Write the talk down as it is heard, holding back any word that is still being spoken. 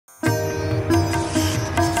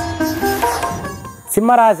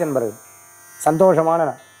சிம்மராசி என்பர்கள் சந்தோஷமான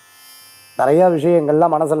நாள். நிறையா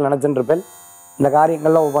விஷயங்கள்லாம் மனசில் நினச்சிட்டு இருப்பேன். இந்த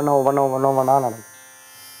காரியங்கள்லாம் ஒவ்வொன்றா நடக்கும்.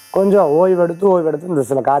 கொஞ்சம் ஓய்வெடுத்து இந்த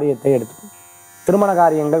சில காரியத்தை எடுத்துக்கணும். திருமண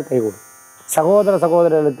காரியங்கள் கைகூடும்.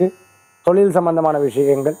 சகோதரர்களுக்கு தொழில் சம்பந்தமான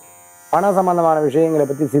விஷயங்கள், பண சம்பந்தமான விஷயங்களை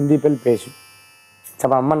பற்றி சிந்திப்பில் பேசும்.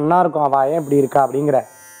 சப்போ நம்ம என்ன இருக்கும், அவள் ஏன் இப்படி இருக்கா அப்படிங்கிற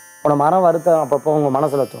உன மனம் வருத்தம் அப்பப்போ உங்கள்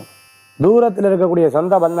மனசில் தோணும். தூரத்தில் இருக்கக்கூடிய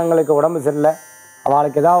சொந்த பந்தங்களுக்கு உடம்பு சரியில்லை,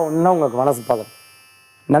 அவளுக்கு ஏதாவது ஒன்றா உங்களுக்கு மனசு பதறும்.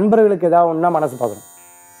 நண்பர்களுக்கு ஏதாவது ஒன்றா மனசு பதறும்.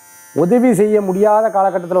 உதவி செய்ய முடியாத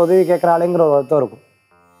காலகட்டத்தில் உதவி கேட்குறாளேங்கிற ஒரு வருத்தம் இருக்கும்.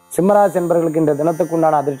 சிம்மராசி என்பவர்களுக்கு இந்த தினத்துக்கு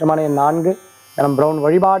உண்டான அதிர்ஷ்டமான 4 தினம் பிரவுன்.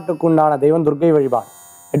 வழிபாட்டுக்கு உண்டான தெய்வம் துர்க்கை வழிபாடு.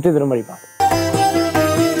 வெற்றி திரும் வழிபாடு.